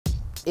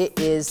It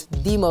is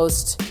the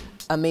most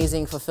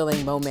amazing,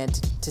 fulfilling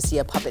moment to see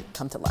a puppet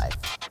come to life.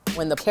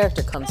 When the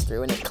character comes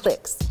through and it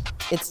clicks,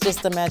 it's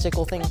just a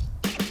magical thing.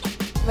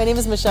 My name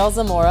is Michelle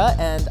Zamora,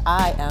 and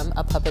I am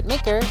a puppet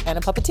maker and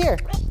a puppeteer.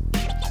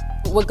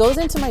 What goes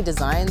into my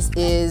designs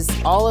is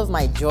all of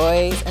my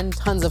joys and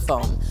tons of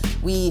foam.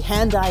 We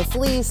hand dye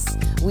fleece,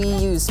 we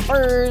use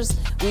furs,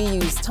 we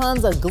use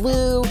tons of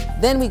glue.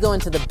 Then we go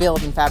into the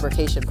build and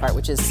fabrication part,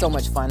 which is so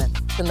much fun.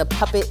 When the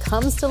puppet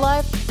comes to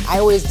life, I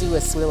always do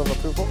a squeal of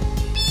approval.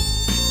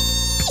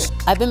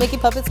 I've been making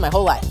puppets my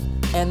whole life.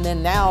 And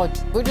then now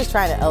we're just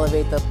trying to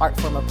elevate the art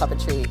form of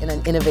puppetry in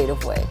an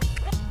innovative way.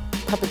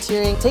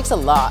 Puppeteering takes a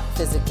lot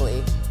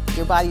physically.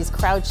 Your body's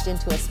crouched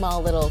into a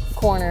small little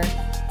corner.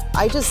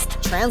 I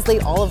just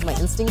translate all of my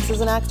instincts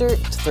as an actor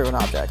through an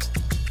object.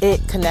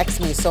 It connects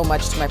me so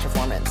much to my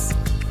performance.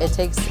 It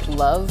takes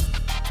love.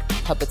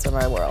 Puppets are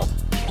my world.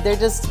 They're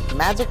just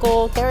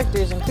magical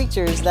characters and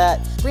creatures that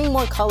bring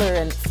more color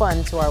and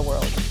fun to our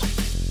world.